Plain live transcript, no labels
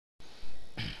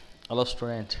Hello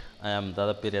student, I am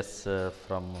Dada Pires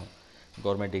from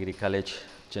Government Degree College,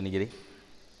 Chanigiri.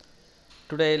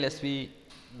 Today let's we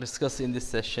discuss in this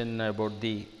session about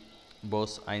the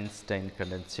Bose-Einstein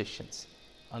condensations,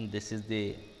 and this is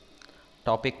the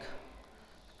topic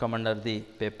come under the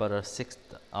paper 6th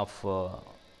of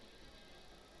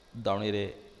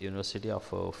Downire University of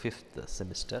 5th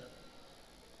semester.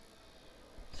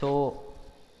 So,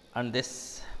 and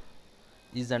this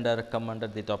is come under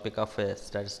the topic of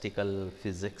statistical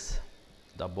physics,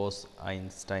 the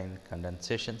Bose-Einstein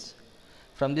condensations.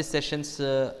 From these sessions,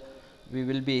 we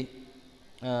will be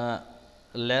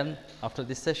learn after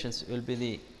these sessions will be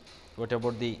the what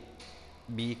about the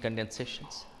B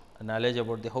condensations, knowledge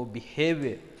about the how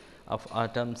behavior of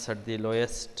atoms at the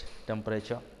lowest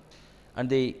temperature, and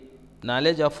the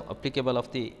knowledge of applicable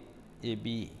of the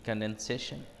B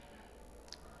condensation.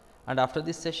 And after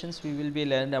these sessions, we will be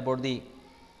learn about the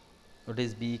what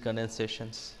is B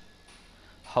condensations,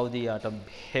 how the atom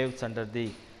behaves under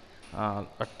the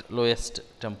at lowest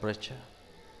temperature.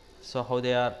 So, how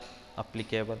they are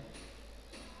applicable.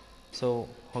 So,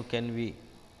 how can we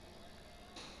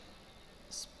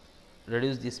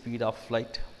reduce the speed of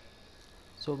light.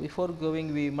 So, before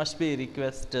going we must be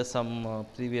request some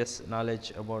previous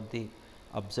knowledge about the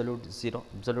absolute 0.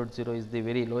 Absolute 0 is the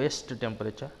very lowest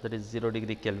temperature, that is 0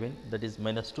 degree Kelvin, that is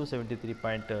minus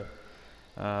 273.3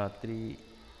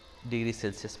 degree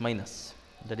Celsius minus,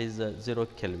 that is 0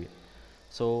 Kelvin.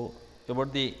 So,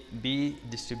 about the B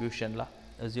distribution law,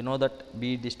 as you know that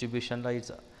B distribution law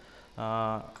is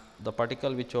the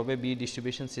particle which obey B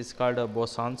distributions is called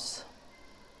bosons.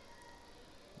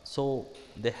 So,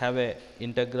 they have a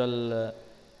integral,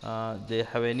 they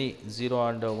have any 0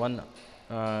 and 1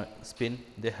 spin,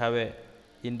 they have a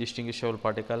indistinguishable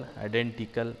particle,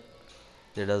 identical,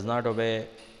 they does not obey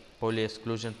Pauli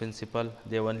exclusion principle,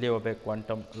 they only obey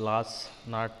quantum laws,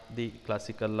 not the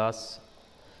classical laws.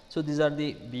 So, these are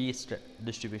the B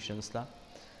distributions law,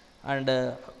 and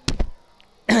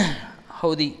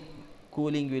how the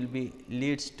cooling will be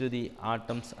leads to the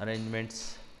atoms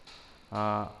arrangements,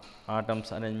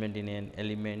 atoms arrangement in an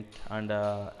element, and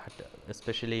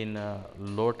especially in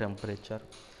low temperature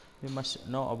we must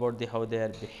know about the how their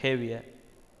behavior.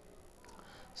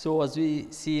 So, as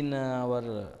we see in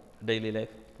our daily life,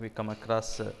 we come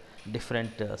across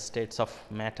different states of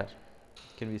matter.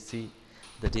 Can we see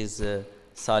that is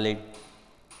solid,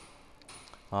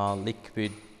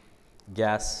 liquid,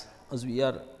 gas, as we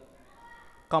are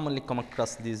commonly come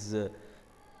across these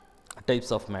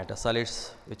types of matter.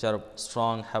 Solids which are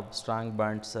strong, have strong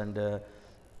bonds and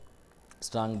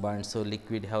strong bonds. So,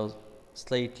 liquid have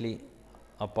slightly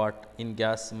apart. In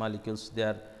gas molecules they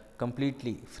are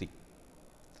completely free.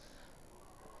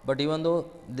 But even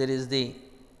though there is the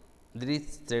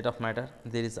state of matter,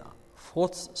 there is a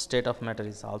fourth state of matter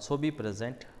is also be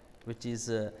present, which is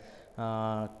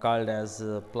called as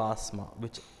plasma,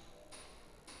 which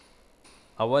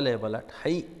available at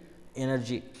high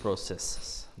energy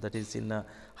processes, that is in a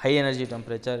high energy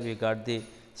temperature we got the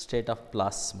state of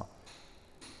plasma.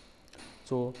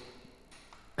 So,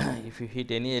 if you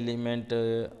heat any element,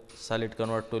 solid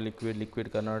convert to liquid,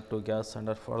 liquid convert to gas,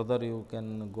 and further you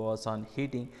can go on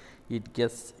heating, it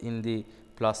gets in the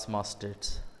plasma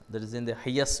states, that is in the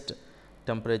highest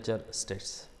temperature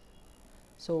states.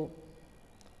 So,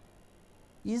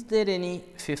 is there any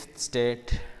fifth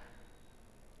state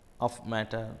of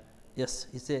matter? Yes,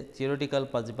 it is a theoretical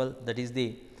possible, that is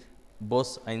the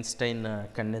Bose-Einstein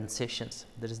condensations.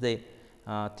 That is the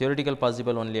theoretical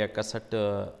possible only occurs at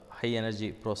high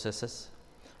energy processes.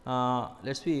 Let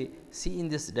us see in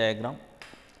this diagram,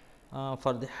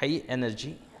 for the high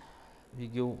energy we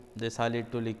give the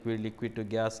solid to liquid, liquid to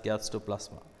gas, gas to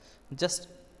plasma. Just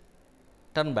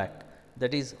turn back,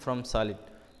 that is from solid.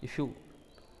 If you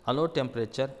allow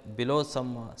temperature below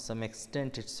some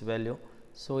extent its value,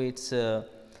 so it's at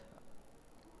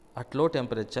low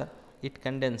temperature it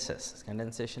condenses.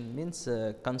 Condensation means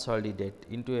consolidate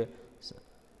into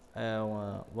a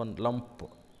one lump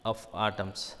of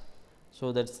atoms.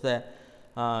 So, that is the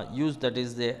use that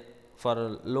is the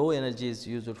for low energy is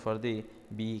used for the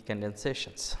B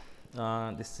condensations.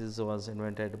 This was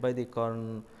invented by the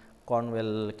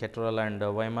Cornwell, Cottrell and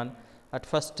Wyman. At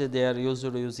first they are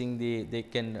using the, they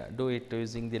can do it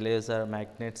using the laser,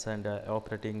 magnets and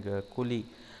operating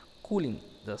cooling.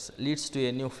 Thus leads to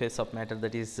a new phase of matter,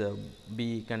 that is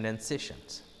B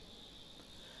condensations.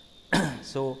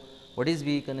 So, what is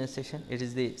B condensation? It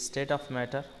is the state of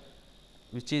matter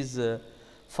which is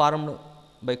formed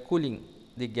by cooling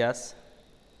the gas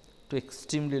to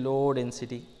extremely low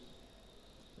density,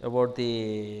 about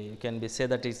the can be say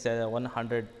that it is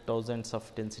 100,000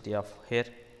 of density of air,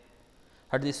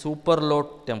 at the super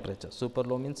low temperature. Super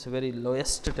low means very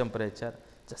lowest temperature,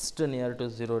 just near to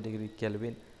 0 degree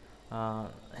Kelvin.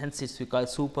 Hence, it's we call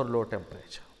super low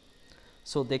temperature.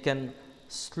 So, they can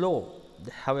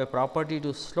they have a property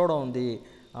to slow down the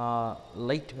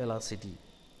light velocity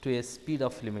to a speed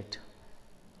of limit.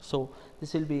 So,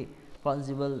 this will be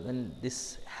possible when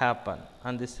this happen,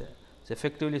 and this is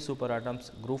effectively super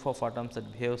atoms, group of atoms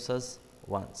that behaves as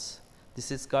ones.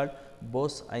 This is called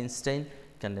Bose Einstein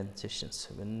condensations.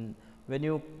 When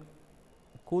you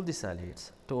cool the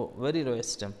solids to very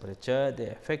lowest temperature, they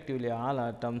effectively all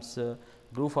atoms,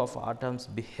 group of atoms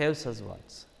behaves as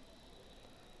ones.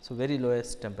 So, very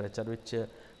lowest temperature which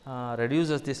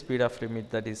reduces the speed of limit,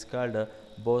 that is called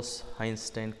Bose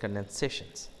Einstein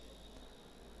condensations.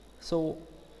 So,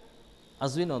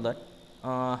 as we know that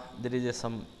there is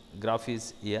some graph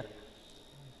is here,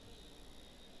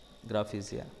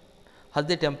 as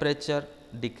the temperature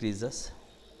decreases,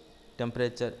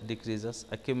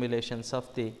 accumulations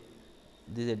of the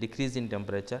this is a decrease in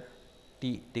temperature,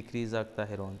 T decrease ಆಗ್ತಾ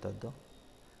ಇರುವಂತದ್ದು,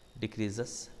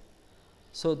 decreases.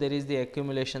 So, there is the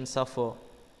accumulations of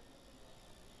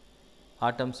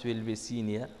atoms will be seen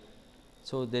here.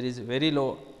 So, there is very low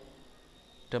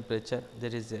temperature,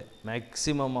 there is a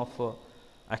maximum of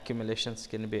accumulations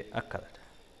can be occurred.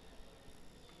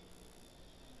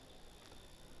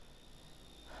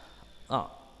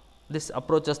 This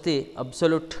approaches the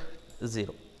absolute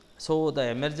 0. So, the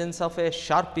emergence of a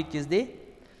sharp peak is the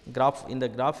graph. In the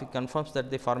graph, it confirms that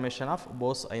the formation of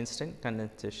Bose-Einstein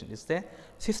condensation is the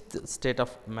fifth state of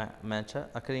matter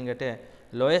occurring at a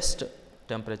lowest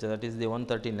temperature, that is the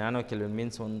 130 nanokelvin,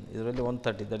 means is really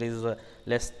 130, that is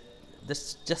less,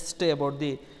 that's just about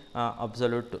the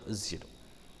absolute 0.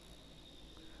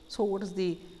 So, what is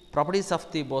the properties of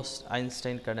the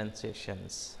Bose-Einstein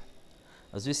condensations?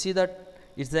 As we see that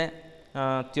it is a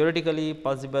theoretically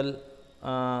possible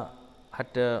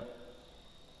at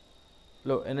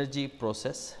low energy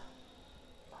process,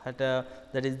 at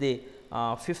that is the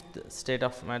fifth state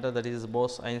of matter, that is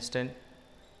Bose-Einstein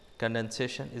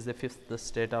condensation is the fifth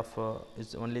state of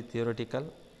is only theoretical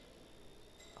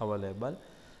available.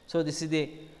 So, this is the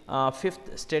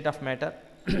fifth state of matter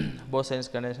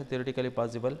Bose-Einstein condensation theoretically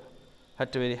possible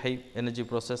at very high energy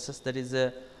processes, that is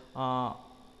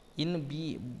in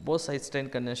Bose-Einstein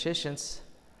condensations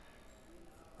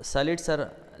solids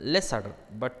are less order,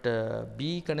 but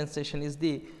B condensation is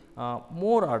the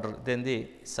more order than the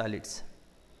solids.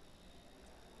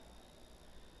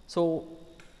 So,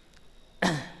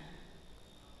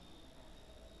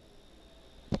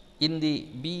 in the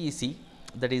BEC,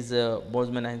 that is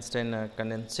Bose-Einstein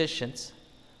condensations,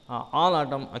 all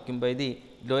atoms occupy the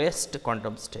lowest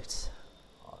quantum states,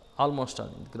 almost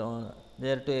all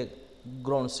near to a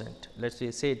ground state. Let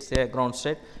us say it is a ground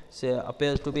state, say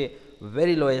appears to be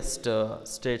very lowest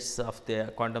states of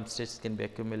the quantum states can be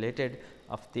accumulated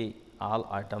of the all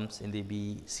atoms in the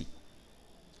BEC.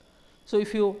 So,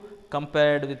 if you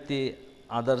compared with the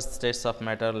other states of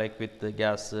matter like with the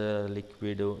gas,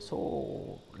 liquid,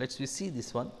 so let us see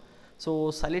this one.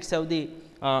 So, solids have the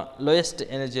lowest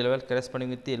energy level corresponding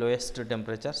with the lowest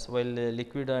temperatures, while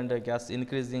liquid and gas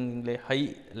increasingly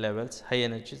high levels, high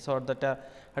energy. So,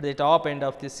 at the top end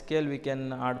of this scale we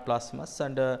can add plasmas,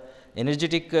 and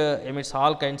energetic emits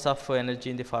all kinds of energy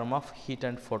in the form of heat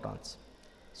and photons.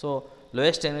 So,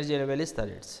 lowest energy level is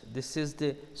solids. This is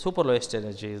the super lowest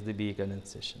energy is the B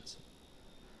condensations.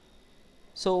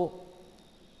 So,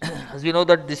 as we know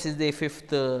that this is the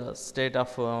fifth state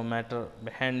of matter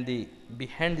behind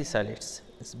the solids,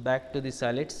 it's back to the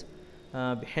solids,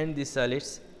 behind the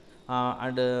solids,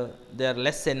 and they are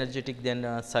less energetic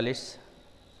than solids,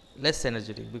 less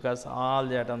energetic because all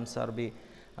the atoms are be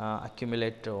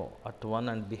accumulate at one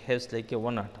and behaves like a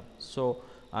one atom. So,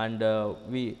 and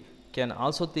we can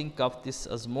also think of this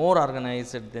as more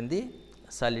organized than the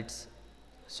solids.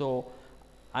 So,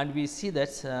 and we see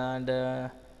that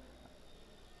and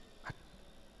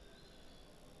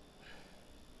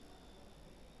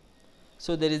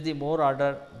so, there is the more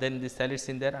order than the solids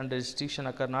in there, and the restriction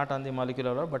occur not on the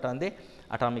molecular level, but on the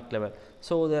atomic level.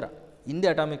 So, there in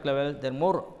the atomic level there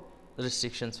more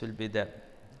restrictions will be there.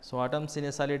 So, atoms in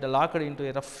a solid are locked into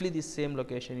a roughly the same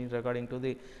location in regarding to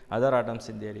the other atoms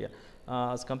in the area.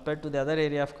 As compared to the other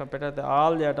area of comparator,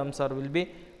 all the atoms are will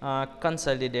be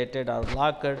consolidated or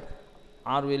locked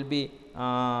or will be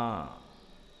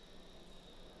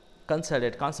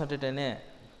concentrated in a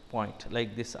point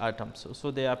like this atoms.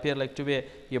 So, they appear like to be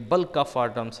a bulk of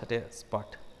atoms at a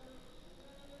spot.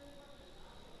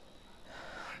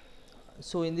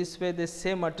 So, in this way the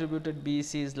same attributed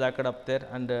BEC is locked up there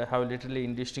and have literally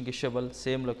indistinguishable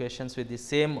same locations with the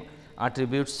same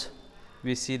attributes.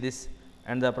 We see this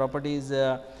and the property is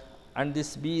and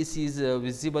this BEC is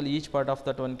visible, each part of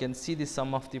that one can see the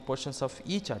sum of the portions of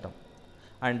each atom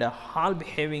and all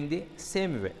behaving the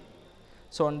same way.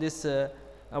 So, on this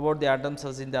about the atoms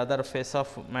as in the other phase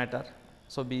of matter.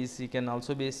 So, BEC can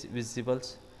also be visible.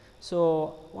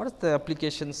 So, what is the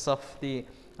applications of the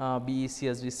BEC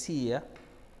as we see here?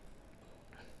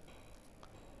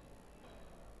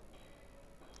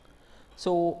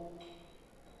 So,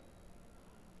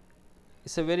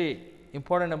 it is a very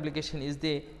important application is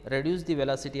the reduce the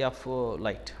velocity of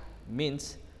light,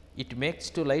 means it makes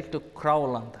to light to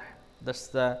crawl on that is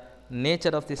the nature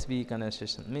of this BE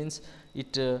condensation, means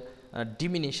it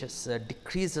diminishes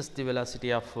decreases the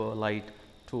velocity of light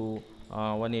to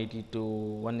 180 to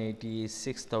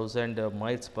 186,000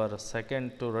 miles per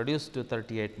second to reduce to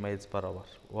 38 miles per hour.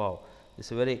 Wow, it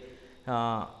is a very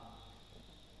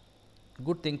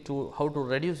good thing to how to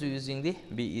reduce using the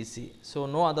BEC. So,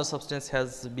 no other substance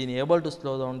has been able to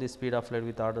slow down the speed of light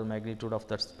with order magnitude of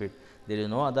that speed. There is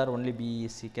no other, only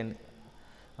BEC can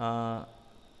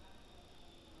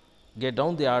get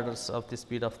down the orders of the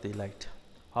speed of the light.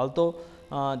 Although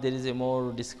there is a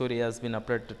more discovery has been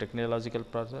applied to technological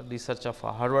process, research of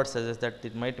Harvard suggests that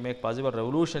it might make possible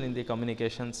revolution in the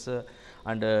communications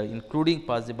and including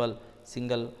possible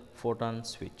single photon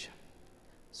switch.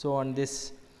 So, on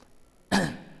this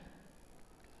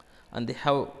and they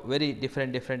have very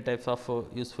different types of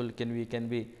useful can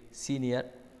be seen here.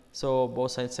 So,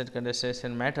 Bose-Einstein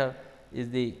condensation matter is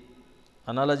the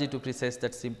analogy to precise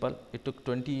that simple. It took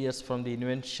 20 years from the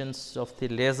inventions of the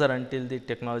laser until the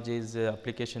technology's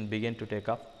application began to take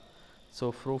off.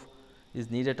 So, proof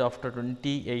is needed after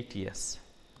 28 years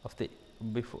of the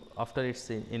after its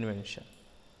invention.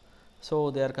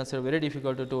 So, they are considered very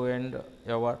difficult to end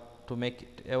ever to make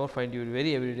it ever find you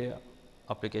very everyday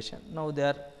application. Now, they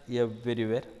are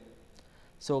everywhere.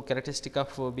 So, characteristic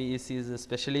of BEC is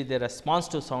especially their response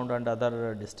to sound and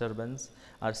other disturbance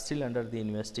are still under the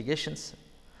investigations,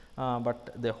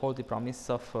 but they hold the promise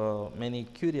of many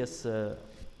curious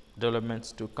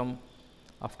developments to come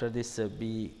after this.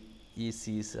 BEC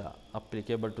is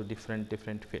applicable to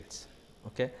different fields.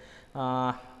 Okay.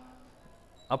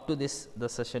 Up to this the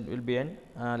session will be end.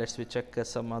 Let us check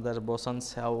some other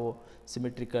bosons have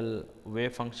symmetrical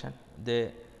wave function.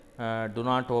 They do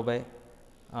not obey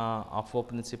Afo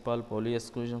principle, Pauli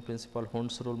exclusion principle,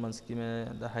 Hund's rule, Munsky,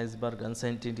 the Heisenberg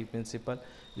uncertainty principle.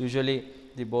 Usually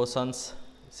the bosons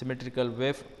symmetrical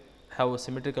wave have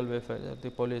symmetrical wave,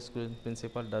 the Pauli exclusion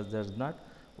principle does not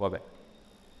obey.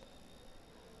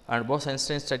 And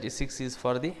Bose-Einstein statistics is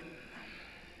for the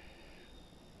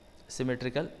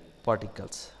symmetrical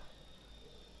particles.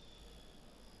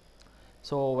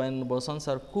 So, when bosons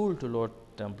are cooled to low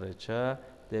temperature,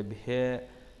 they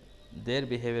their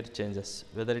behavior changes,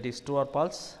 whether it is true or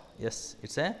false. Yes, it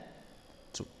is a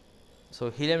true. So,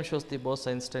 helium shows the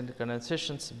Bose-Einstein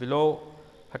condensations below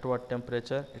at what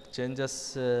temperature it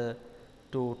changes to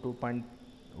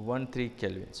 2.13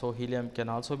 Kelvin. So, helium can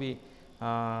also be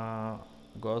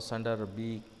goes under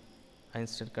B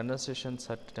Einstein condensations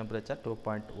at temperature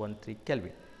 2.13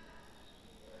 Kelvin.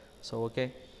 So,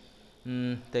 okay.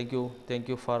 Thank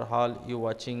you for all you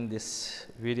watching this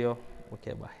video.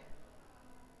 Okay, bye.